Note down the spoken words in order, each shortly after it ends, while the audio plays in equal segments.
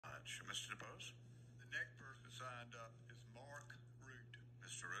much. Mr. DeBose? The next person signed up is Mark Root.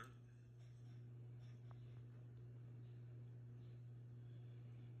 Mr. Root?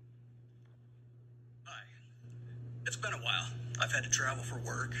 Hi. It's been a while. I've had to travel for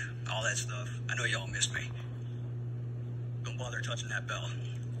work, all that stuff. I know y'all miss me. Don't bother touching that bell.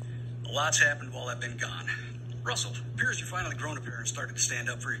 A lot's happened while I've been gone. Russell, appears you finally grown up here and started to stand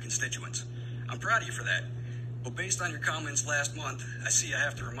up for your constituents. I'm proud of you for that. But based on your comments last month, I see I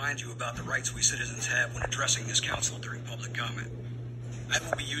have to remind you about the rights we citizens have when addressing this council during public comment. I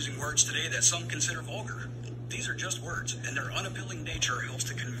will be using words today that some consider vulgar. These are just words, and their unappealing nature helps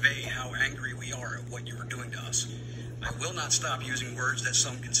to convey how angry we are at what you are doing to us. I will not stop using words that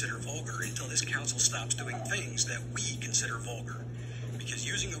some consider vulgar until this council stops doing things that we consider vulgar. Because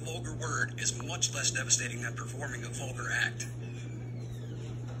using a vulgar word is much less devastating than performing a vulgar act.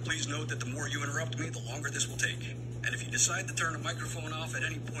 Please note that the more you interrupt me, the longer this will take. And if you decide to turn the microphone off at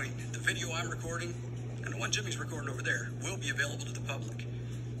any point, the video I'm recording, and the one Jimmy's recording over there, will be available to the public.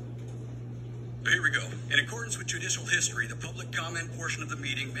 But here we go. In accordance with judicial history, the public comment portion of the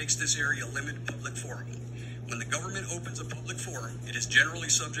meeting makes this area a limited public forum. When the government opens a public forum, it is generally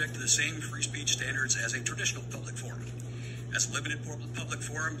subject to the same free speech standards as a traditional public forum. As a limited public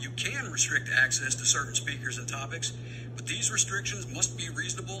forum, you can restrict access to certain speakers and topics, but these restrictions must be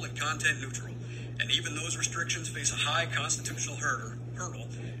reasonable and content neutral. And even those restrictions face a high constitutional hurdle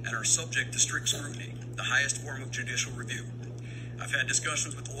and are subject to strict scrutiny, the highest form of judicial review. I've had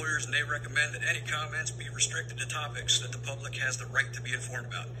discussions with lawyers, and they recommend that any comments be restricted to topics that the public has the right to be informed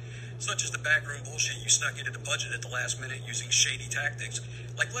about, such as the backroom bullshit you snuck into the budget at the last minute using shady tactics,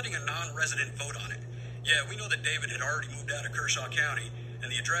 like letting a non-resident vote on it. Yeah, we know that David had already moved out of Kershaw County,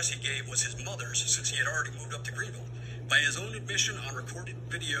 and the address he gave was his mother's since he had already moved up to Greenville. By his own admission on recorded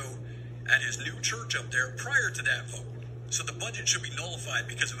video at his new church up there prior to that vote. So the budget should be nullified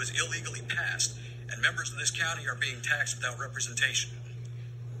because it was illegally passed, and members of this county are being taxed without representation.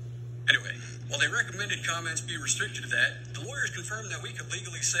 Anyway, while they recommended comments be restricted to that, the lawyers confirmed that we could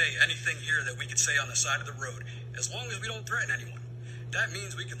legally say anything here that we could say on the side of the road, as long as we don't threaten anyone. That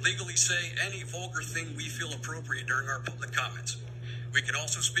means we can legally say any vulgar thing we feel appropriate during our public comments. We can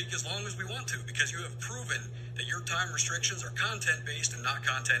also speak as long as we want to, because you have proven that your time restrictions are content-based and not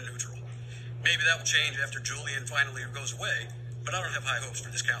content-neutral. Maybe that will change after Julian finally goes away, but I don't have high hopes for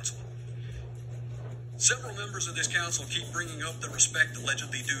this council. Several members of this council keep bringing up the respect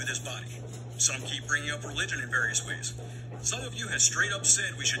allegedly due this body. Some keep bringing up religion in various ways. Some of you have straight up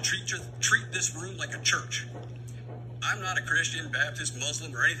said we should treat this room like a church. I'm not a Christian, Baptist,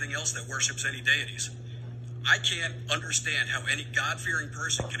 Muslim, or anything else that worships any deities. I can't understand how any God-fearing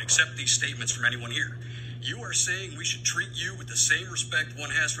person can accept these statements from anyone here. You are saying we should treat you with the same respect one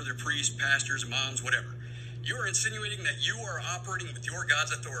has for their priests, pastors, imams, whatever. You are insinuating that you are operating with your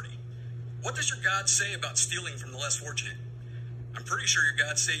God's authority. What does your God say about stealing from the less fortunate? I'm pretty sure your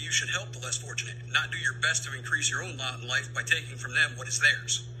God say you should help the less fortunate, not do your best to increase your own lot in life by taking from them what is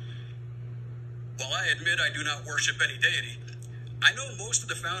theirs. While I admit I do not worship any deity, I know most of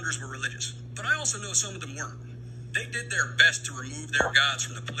the founders were religious, but I also know some of them weren't. They did their best to remove their gods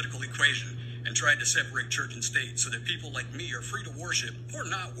from the political equation and tried to separate church and state so that people like me are free to worship, or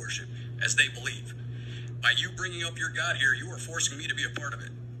not worship, as they believe. By you bringing up your God here, you are forcing me to be a part of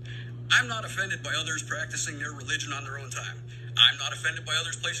it. I'm not offended by others practicing their religion on their own time. I'm not offended by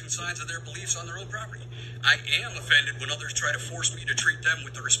others placing signs of their beliefs on their own property. I am offended when others try to force me to treat them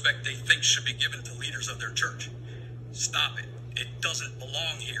with the respect they think should be given to leaders of their church. Stop it. It doesn't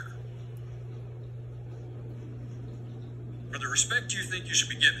belong here. For the respect you think you should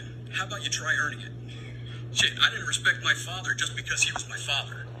be given, how about you try earning it? Shit, I didn't respect my father just because he was my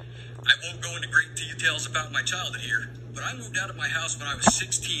father. I won't go into great details about my childhood here, but I moved out of my house when I was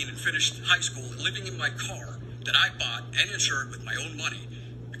 16 and finished high school living in my car that I bought and insured with my own money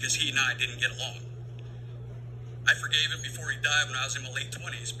because he and I didn't get along. I forgave him before he died when I was in my late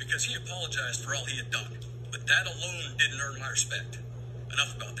 20s because he apologized for all he had done. But that alone didn't earn my respect.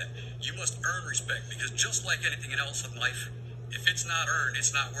 Enough about that. You must earn respect because just like anything else in life, if it's not earned,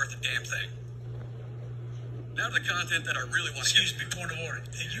 it's not worth a damn thing. Now to the content that I really want to get. Excuse me, point of order.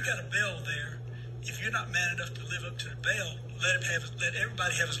 You got a bell there. If you're not man enough to live up to the bell, let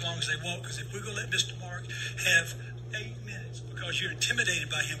everybody have as long as they want. Because if we're going to let Mr. Mark have 8 minutes because you're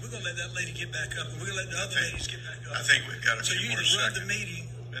intimidated by him, we're going to let that lady get back up, and we're going to let the other ladies get back up. I think we've got a few more seconds. So you either run the meeting.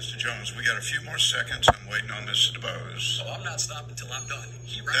 Mr. Jones, we got a few more seconds. I'm waiting on Mr. DeBose. Oh, I'm not stopping until I'm done.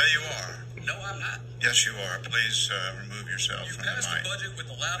 There you are. No, I'm not. Yes, you are. Please remove yourself from the mic. You passed the budget with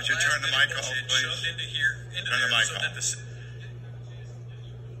a loud Would you turn the mic off, please? Into here, into turn the mic off.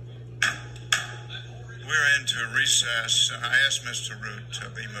 we're into recess. I asked Mr. Root to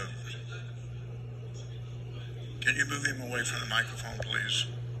be moved. Can you move him away from the microphone, please?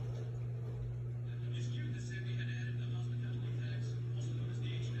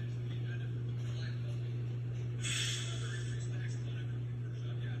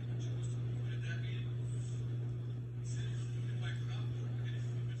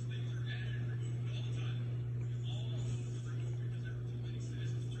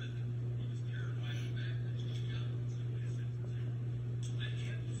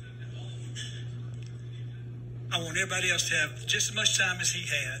 I want everybody else to have just as much time as he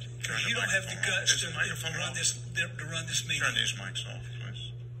had, because you don't have the guts to run this meeting. Turn these mics off.